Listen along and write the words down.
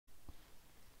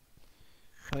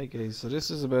Hi guys, so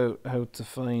this is about how to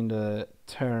find a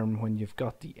term when you've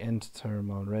got the nth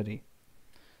term already.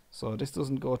 So this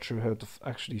doesn't go through how to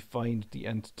actually find the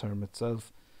nth term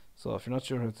itself. So if you're not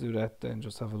sure how to do that, then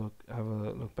just have a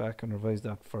look back and revise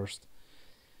that first.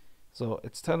 So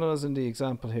it's telling us in the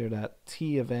example here that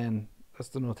t of n, that's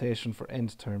the notation for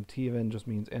nth term. T of n just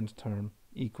means nth term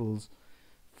equals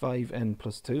 5n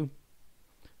plus 2.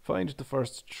 Find the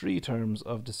first 3 terms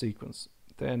of the sequence,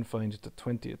 then find the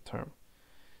 20th term.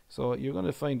 So you're going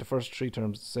to find the first 3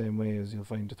 terms the same way as you'll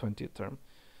find the 20th term.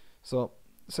 So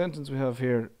the sentence we have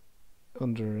here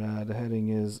under the heading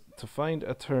is, to find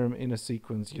a term in a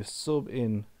sequence, you sub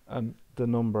in the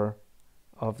number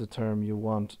of the term you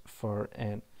want for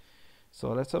n. So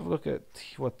let's have a look at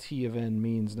what t of n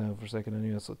means now for a second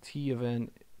anyway. So t of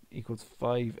n equals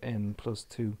 5n plus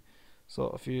 2. So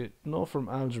if you know from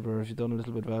algebra, if you've done a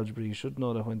little bit of algebra, you should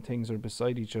know that when things are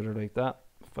beside each other like that,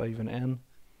 5 and n,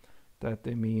 that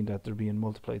they mean that they're being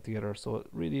multiplied together. So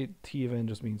really t of n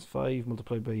just means 5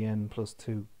 multiplied by n plus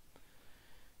 2.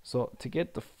 So to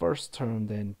get the first term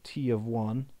then, t of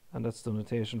 1, and that's the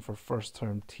notation for first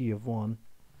term t of 1,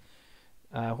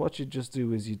 what you just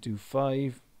do is you do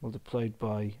 5 multiplied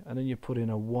by, and then you put in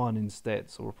a 1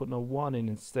 instead. So we're putting a 1 in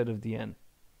instead of the n.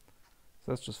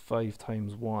 So that's just 5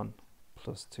 times 1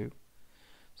 plus 2.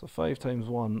 So 5 times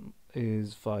 1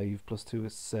 is 5 plus 2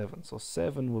 is 7. So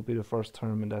 7 will be the first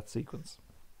term in that sequence.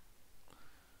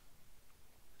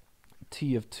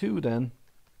 T of 2 then,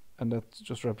 and that's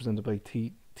just represented by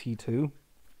t2.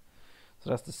 So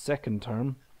that's the second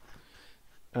term.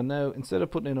 And now instead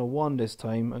of putting in a 1 this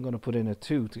time, I'm going to put in a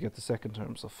 2 to get the second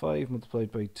term. So 5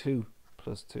 multiplied by 2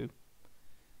 plus 2.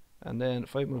 And then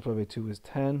 5 multiplied by 2 is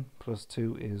 10, plus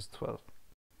 2 is 12.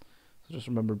 So just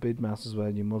remember BIDMAS as well,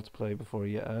 you multiply before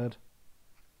you add.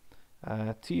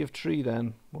 T of 3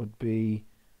 then would be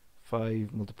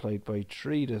 5 multiplied by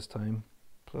 3 this time,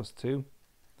 plus 2.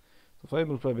 So 5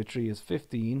 multiplied by 3 is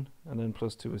 15, and then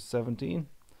plus 2 is 17.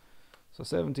 So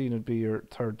 17 would be your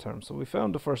third term. So we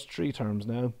found the first 3 terms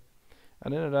now,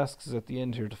 and then it asks us at the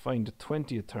end here to find the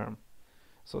 20th term.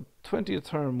 So 20th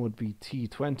term would be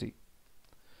T20.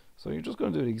 So you're just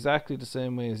going to do it exactly the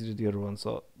same way as you did the other one.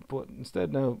 So, but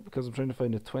instead now, because I'm trying to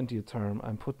find the 20th term,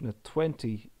 I'm putting a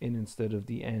 20 in instead of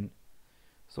the n.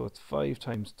 So it's 5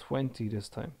 times 20 this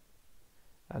time,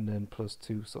 and then plus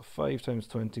 2. So 5 times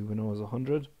 20 we know is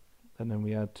 100, and then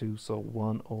we add 2, so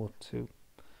 102.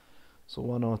 So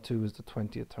 102 is the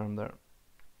 20th term there.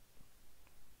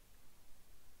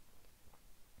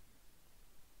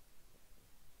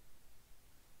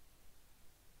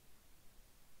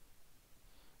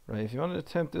 Right, if you want to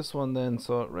attempt this one then,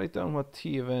 so write down what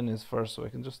t of n is first, so I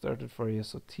can just start it for you.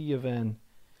 So t of n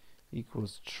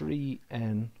equals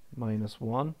 3n minus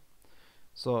 1.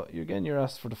 So again, you're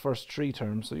asked for the first 3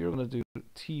 terms, so you're going to do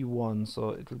t1, so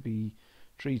it will be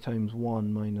 3 times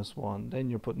 1 minus 1. Then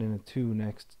you're putting in a 2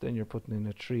 next, then you're putting in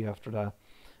a 3 after that,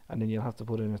 and then you'll have to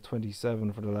put in a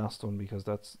 27 for the last one, because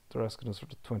they're asking us for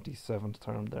the 27th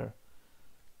term there.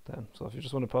 Then, so if you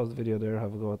just want to pause the video there,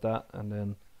 have a go at that, and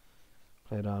then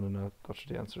play it on, and I'll go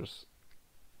through the answers.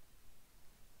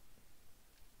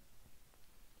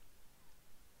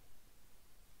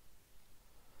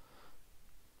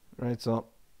 Right, so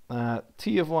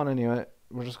t of 1 anyway,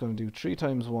 we're just going to do 3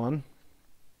 times 1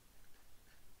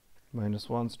 minus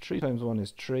 1. So 3 times 1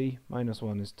 is 3, minus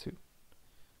 1 is 2.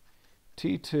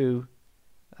 T2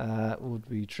 would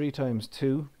be 3 times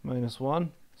 2 minus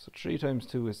 1. So 3 times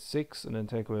 2 is 6, and then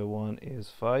take away 1 is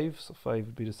 5. So 5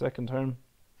 would be the second term.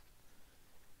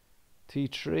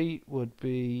 T3 would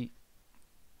be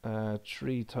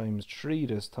 3 times 3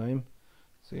 this time.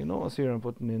 So you notice here I'm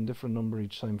putting in a different number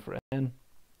each time for n.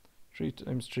 3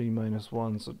 times 3 minus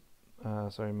 1, so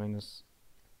minus.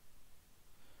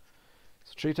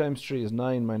 So 3 times 3 is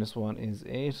 9, minus 1 is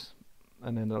 8.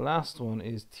 And then the last one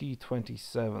is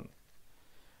T27.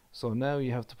 So now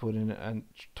you have to put in a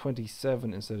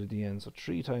 27 instead of the n. So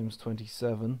 3 times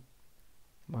 27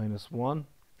 minus 1.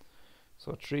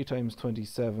 So 3 times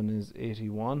 27 is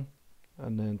 81.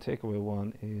 And then take away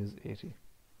 1 is 80.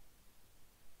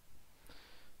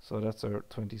 So that's our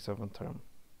 27th term.